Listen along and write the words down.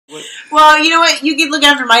Well, you know what? You can look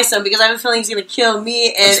after my son because I have a feeling he's going to kill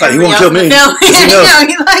me and he won't kill me. He's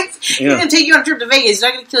going to take you on a trip to Vegas. He's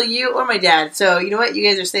not going to kill you or my dad. So, you know what? You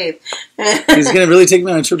guys are safe. He's going to really take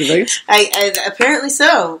me on a trip to Vegas? I apparently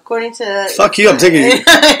so, according to... Fuck you, I'm taking you.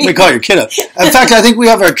 Let me call your kid up. In fact, I think we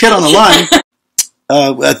have our kid on the line.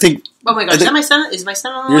 I think... Oh my God, is that my son? Is my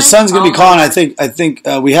son on the line? Your son's going to be calling. I think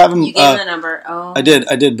we have him... You gave him the number. Oh. I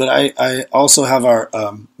did, but I also have our...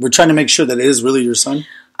 we're trying to make sure that it is really your son.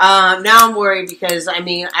 Now I'm worried because, I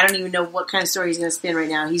mean, I don't even know what kind of story he's going to spin right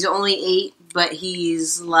now. He's only 8, but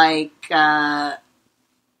he's like going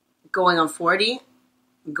on 40,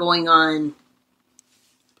 going on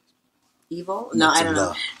evil. No, I don't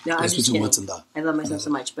know. No, I'm just kidding. I love my son so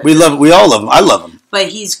much. But we all love him. I love him. But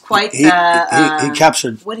he's quite... He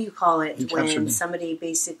captured... What do you call it when somebody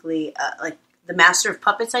basically, like the master of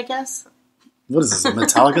puppets, I guess? What is this, a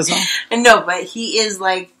Metallica song? No, but he is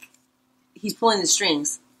like, he's pulling the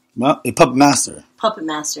strings. Well, a puppet master. Puppet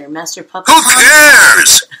master. Master puppet. Who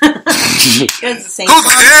cares? Who cares? Who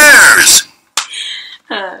cares?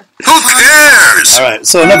 All right,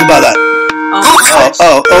 so enough about that.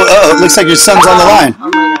 Oh, looks like your son's on the line.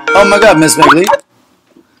 Oh my God, Miss MegLee.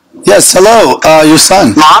 Yes, hello, your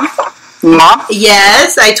son. Mom?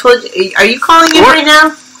 Yes, I told you. Are you calling in right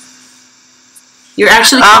now? You're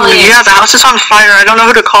actually calling in. Yeah, the house is on fire. I don't know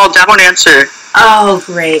who to call. Dad won't answer. Oh,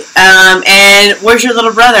 great. And where's your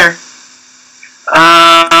little brother?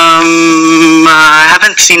 I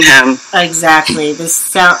haven't seen him. Exactly.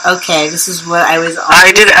 This is what I was...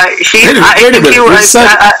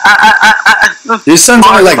 Your son's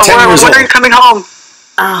only like 10 years old. When are you coming home?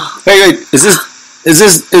 Oh. Wait, is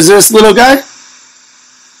this little guy?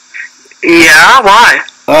 Yeah, why?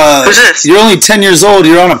 Who's this? You're only 10 years old.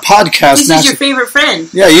 You're on a podcast. This is your favorite friend.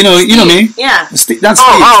 Yeah, you know me. Yeah. That's Steve.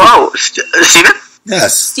 Stephen?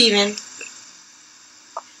 Yes. Stephen.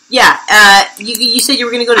 Yeah. You said you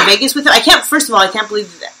were going to go to Vegas with him. First of all, I can't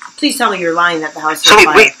believe that. Please tell me you're lying that the house is on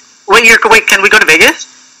fire. Wait, can we go to Vegas?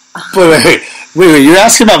 Wait. You're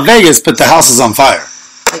asking about Vegas, but the house is on fire.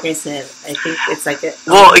 Like I said, I think it's like it.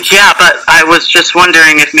 Well, yeah, but I was just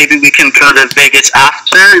wondering if maybe we can go to Vegas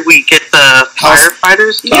after we get the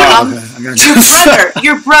firefighters. Your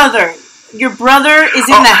brother is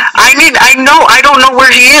in the... I know. I don't know where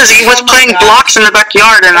he is. He was playing blocks in the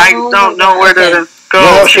backyard, and I don't know where to go.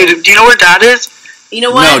 Well, do you know where Dad is? You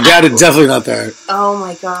know what? No, Dad is definitely not there. Oh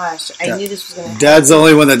my gosh. I knew this was going to happen. Dad's the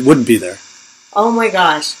only one that wouldn't be there. Oh my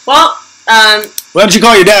gosh. Well, why don't you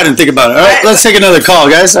call your dad and think about it? All right, let's take another call,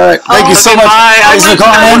 guys. All right, thank you so much. Thanks for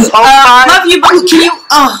calling in. Love you, but can you...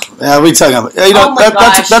 Yeah, we talking about...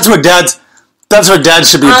 that's where Dad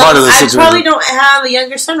should be a part of this situation. I probably don't have a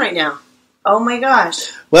younger son right now. Oh my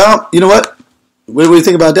gosh. Well, you know what? What do you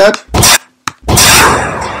think about Dad?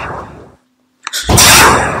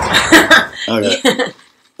 Okay.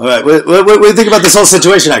 All right. What do you think about this whole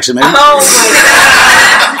situation, actually, man? Oh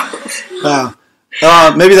my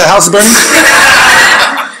God. Maybe the house is burning?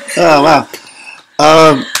 Oh, wow.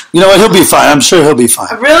 You know what? He'll be fine. I'm sure he'll be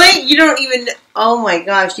fine. Really? You don't even... Oh my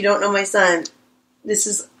gosh. You don't know my son. This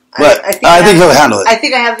is... But I think he'll handle it. I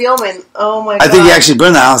think I have the Omen. Oh my god. I think he actually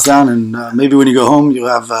burned the house down, and maybe when you go home, you'll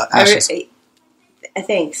have ashes.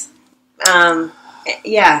 Thanks.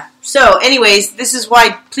 Yeah. So, anyways, this is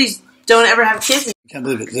why please don't ever have kids. I can't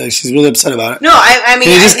believe it. She's really upset about it. No, I mean...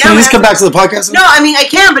 Can you just come back to the podcast? No, I mean, I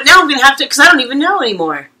can, but now I'm going to have to, because I don't even know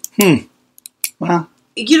anymore. Well.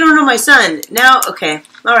 You don't know my son. Now, okay.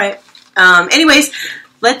 All right. Anyways,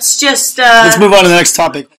 let's just... let's move on to the next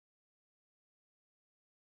topic.